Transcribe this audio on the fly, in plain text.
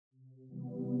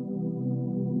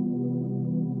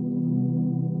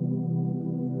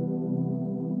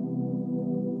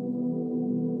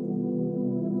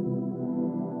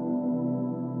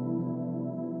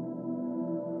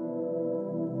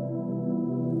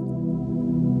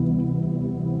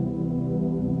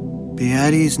Be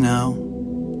at ease now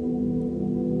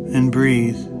and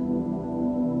breathe.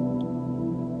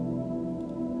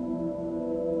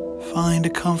 Find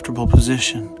a comfortable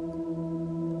position.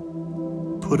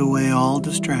 Put away all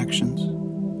distractions.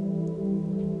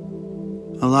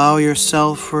 Allow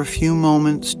yourself for a few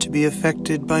moments to be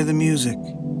affected by the music.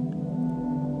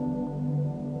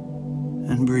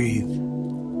 And breathe.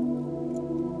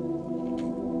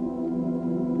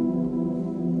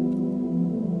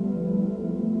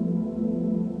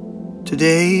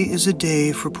 Today is a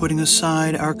day for putting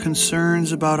aside our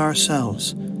concerns about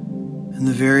ourselves and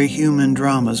the very human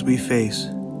dramas we face.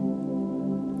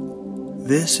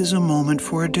 This is a moment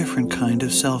for a different kind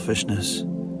of selfishness,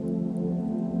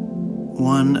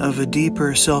 one of a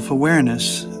deeper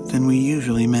self-awareness than we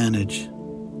usually manage.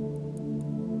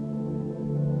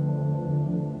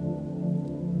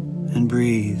 And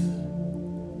breathe.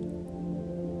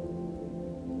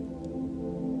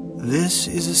 This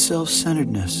is a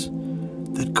self-centeredness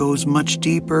that goes much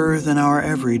deeper than our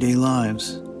everyday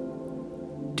lives,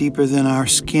 deeper than our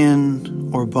skin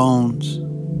or bones.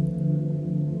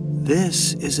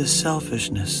 This is a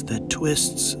selfishness that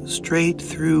twists straight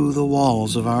through the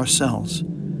walls of our cells,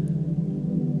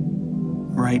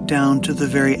 right down to the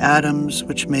very atoms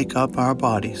which make up our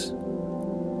bodies.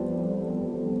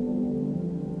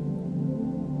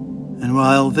 And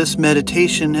while this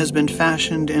meditation has been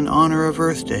fashioned in honor of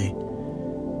Earth Day,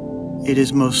 it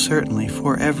is most certainly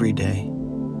for every day.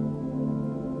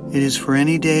 It is for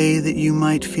any day that you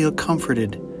might feel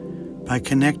comforted by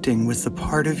connecting with the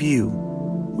part of you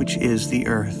which is the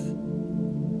earth.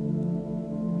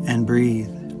 And breathe.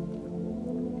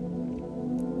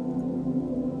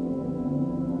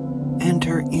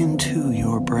 Enter into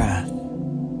your breath.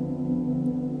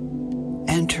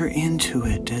 Enter into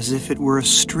it as if it were a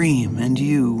stream and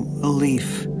you a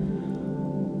leaf,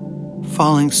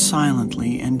 falling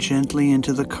silently and gently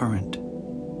into the current.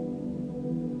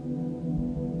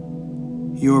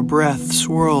 Your breath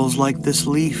swirls like this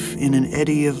leaf in an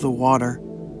eddy of the water,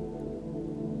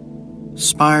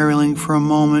 spiraling for a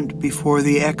moment before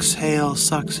the exhale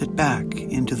sucks it back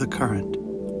into the current.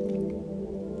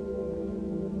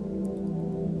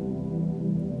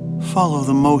 Follow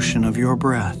the motion of your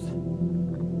breath,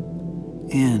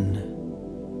 in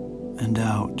and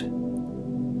out.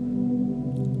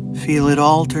 Feel it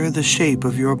alter the shape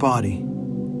of your body,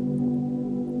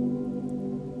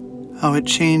 how it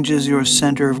changes your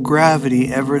center of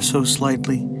gravity ever so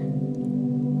slightly,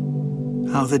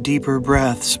 how the deeper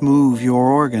breaths move your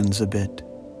organs a bit,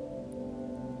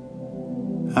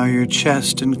 how your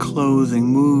chest and clothing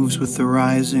moves with the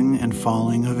rising and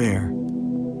falling of air.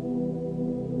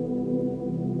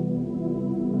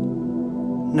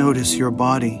 Notice your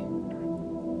body.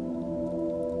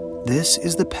 This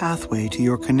is the pathway to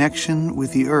your connection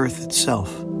with the earth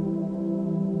itself.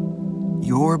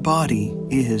 Your body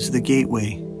is the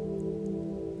gateway.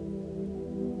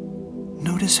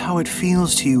 Notice how it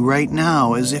feels to you right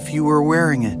now as if you were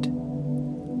wearing it.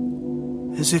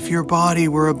 As if your body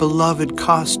were a beloved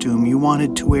costume you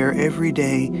wanted to wear every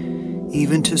day,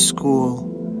 even to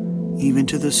school, even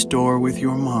to the store with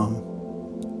your mom.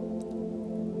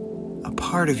 A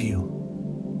part of you,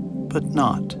 but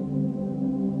not.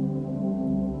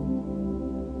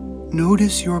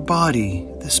 Notice your body,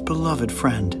 this beloved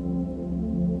friend.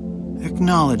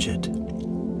 Acknowledge it.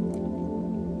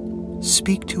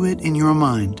 Speak to it in your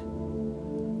mind.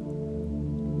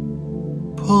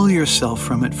 Pull yourself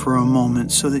from it for a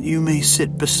moment so that you may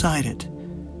sit beside it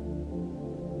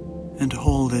and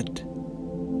hold it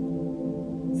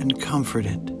and comfort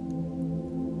it.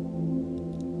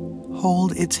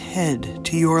 Hold its head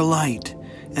to your light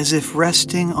as if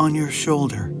resting on your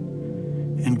shoulder,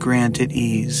 and grant it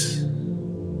ease.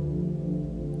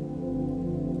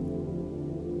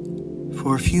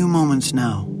 For a few moments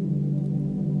now,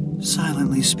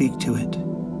 silently speak to it.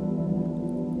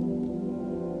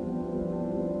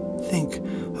 Think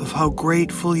of how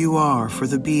grateful you are for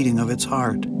the beating of its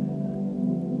heart.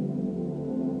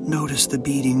 Notice the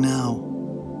beating now.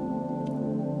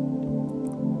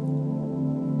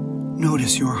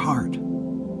 Notice your heart.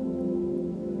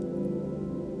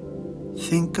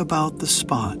 Think about the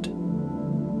spot,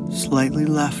 slightly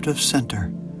left of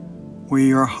center, where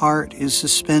your heart is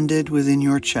suspended within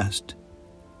your chest.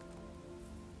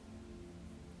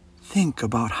 Think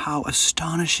about how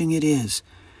astonishing it is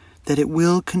that it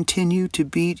will continue to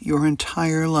beat your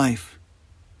entire life.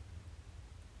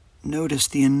 Notice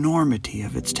the enormity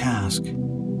of its task,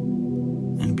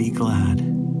 and be glad.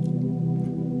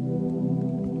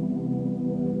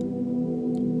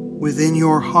 Within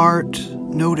your heart,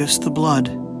 notice the blood.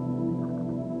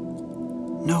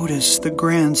 Notice the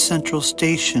grand central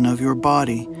station of your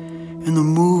body and the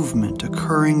movement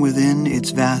occurring within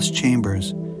its vast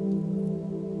chambers,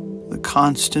 the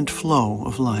constant flow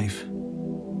of life,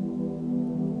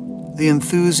 the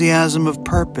enthusiasm of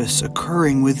purpose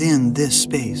occurring within this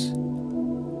space.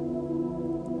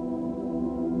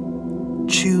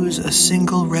 Choose a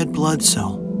single red blood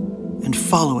cell and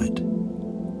follow it.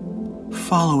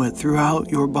 Follow it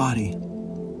throughout your body.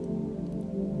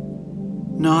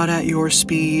 Not at your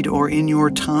speed or in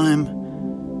your time,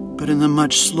 but in the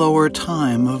much slower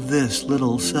time of this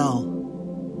little cell.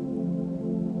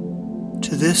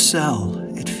 To this cell,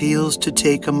 it feels to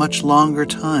take a much longer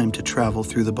time to travel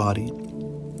through the body.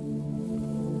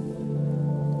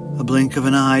 A blink of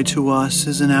an eye to us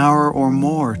is an hour or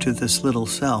more to this little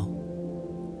cell.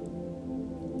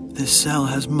 This cell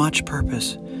has much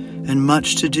purpose and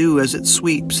much to do as it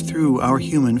sweeps through our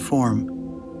human form.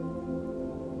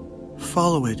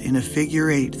 Follow it in a figure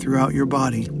 8 throughout your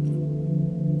body,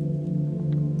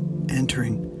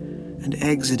 entering and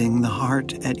exiting the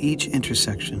heart at each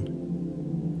intersection,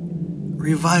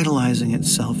 revitalizing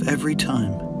itself every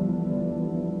time,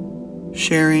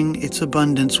 sharing its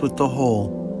abundance with the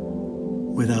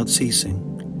whole without ceasing.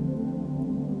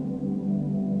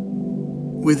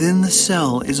 Within the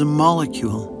cell is a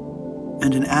molecule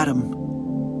and an atom.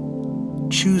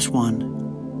 Choose one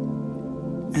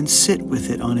and sit with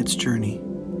it on its journey.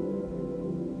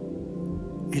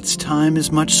 Its time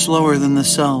is much slower than the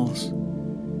cell's,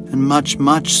 and much,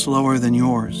 much slower than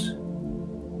yours.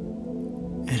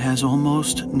 It has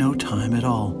almost no time at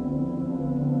all.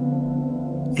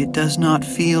 It does not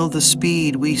feel the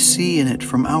speed we see in it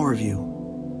from our view.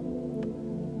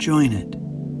 Join it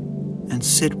and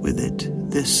sit with it,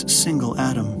 this single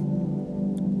atom.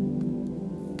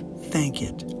 Thank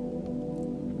it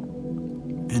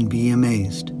and be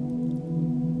amazed.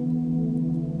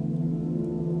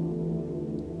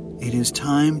 It is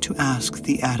time to ask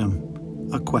the atom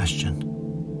a question.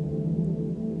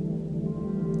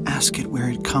 Ask it where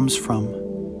it comes from.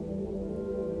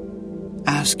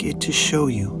 Ask it to show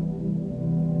you.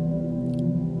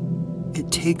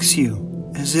 It takes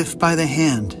you as if by the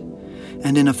hand,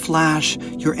 and in a flash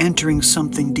you're entering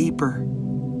something deeper.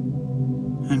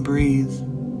 And breathe.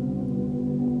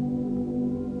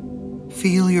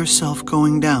 Feel yourself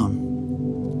going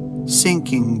down,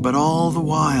 sinking, but all the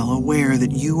while aware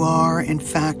that you are, in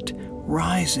fact,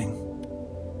 rising.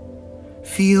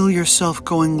 Feel yourself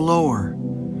going lower,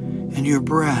 and your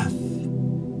breath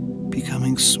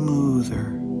becoming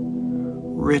smoother,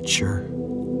 richer,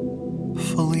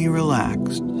 fully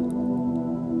relaxed.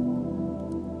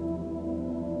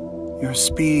 Your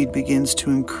speed begins to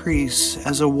increase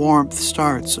as a warmth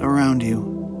starts around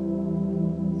you.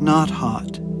 Not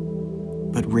hot,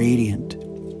 but radiant.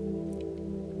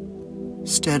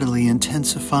 Steadily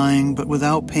intensifying, but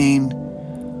without pain,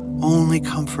 only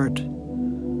comfort,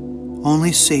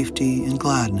 only safety and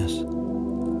gladness.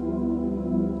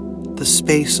 The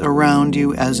space around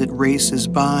you as it races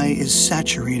by is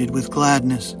saturated with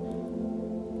gladness.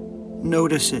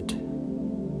 Notice it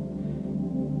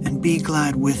and be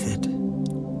glad with it.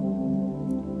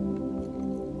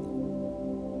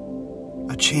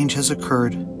 A change has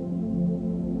occurred,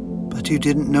 but you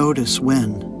didn't notice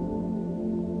when.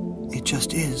 It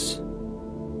just is,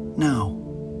 now.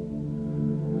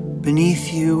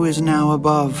 Beneath you is now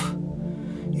above.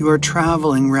 You are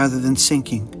traveling rather than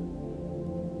sinking,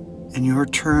 and your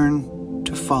turn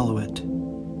to follow it.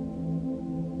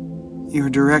 Your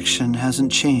direction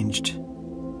hasn't changed,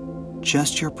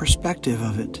 just your perspective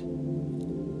of it.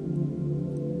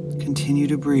 Continue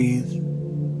to breathe.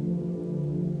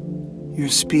 Your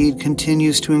speed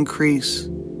continues to increase.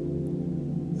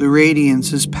 The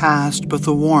radiance is past, but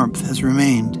the warmth has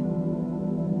remained.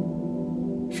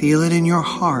 Feel it in your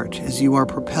heart as you are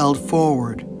propelled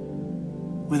forward,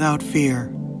 without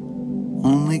fear,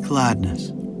 only gladness.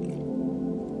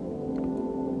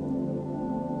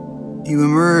 You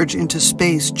emerge into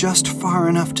space just far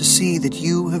enough to see that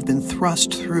you have been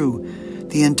thrust through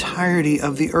the entirety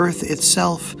of the earth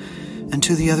itself and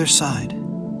to the other side.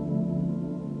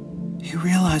 You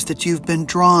realize that you've been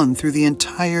drawn through the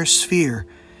entire sphere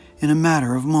in a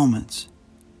matter of moments,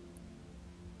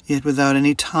 yet without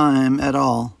any time at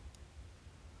all.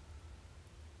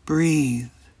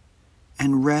 Breathe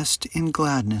and rest in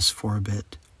gladness for a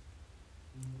bit.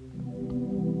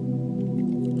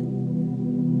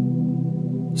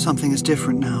 Something is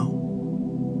different now.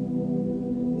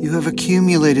 You have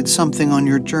accumulated something on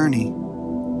your journey.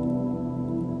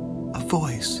 A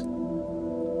voice,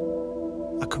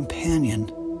 a companion,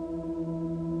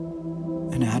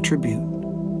 an attribute.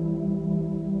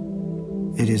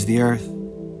 It is the earth.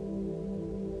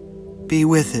 Be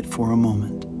with it for a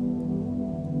moment.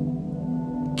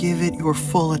 Give it your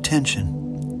full attention.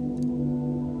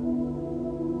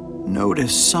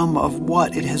 Notice some of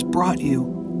what it has brought you.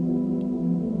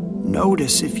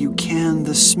 Notice, if you can,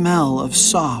 the smell of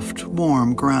soft,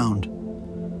 warm ground,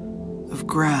 of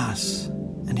grass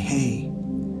and hay,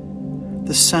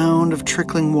 the sound of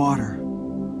trickling water,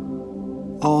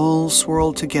 all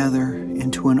swirled together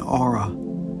into an aura,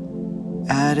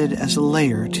 added as a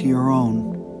layer to your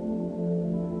own.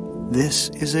 This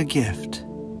is a gift.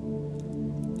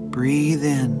 Breathe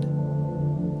in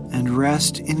and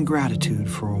rest in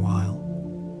gratitude for a while.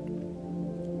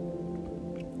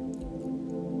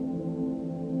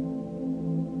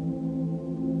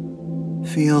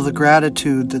 Feel the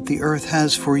gratitude that the earth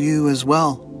has for you as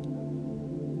well.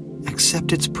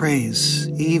 Accept its praise,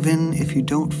 even if you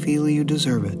don't feel you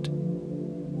deserve it.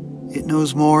 It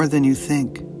knows more than you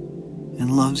think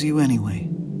and loves you anyway.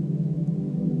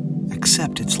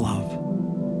 Accept its love.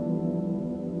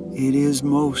 It is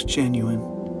most genuine.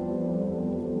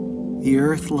 The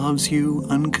earth loves you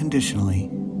unconditionally.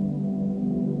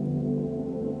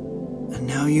 And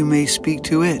now you may speak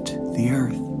to it, the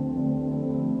earth,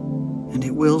 and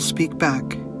it will speak back.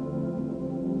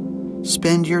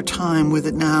 Spend your time with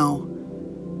it now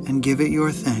and give it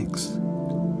your thanks.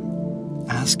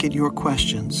 Ask it your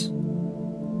questions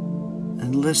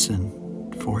and listen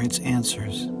for its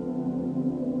answers.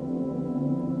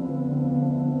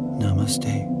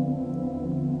 Namaste.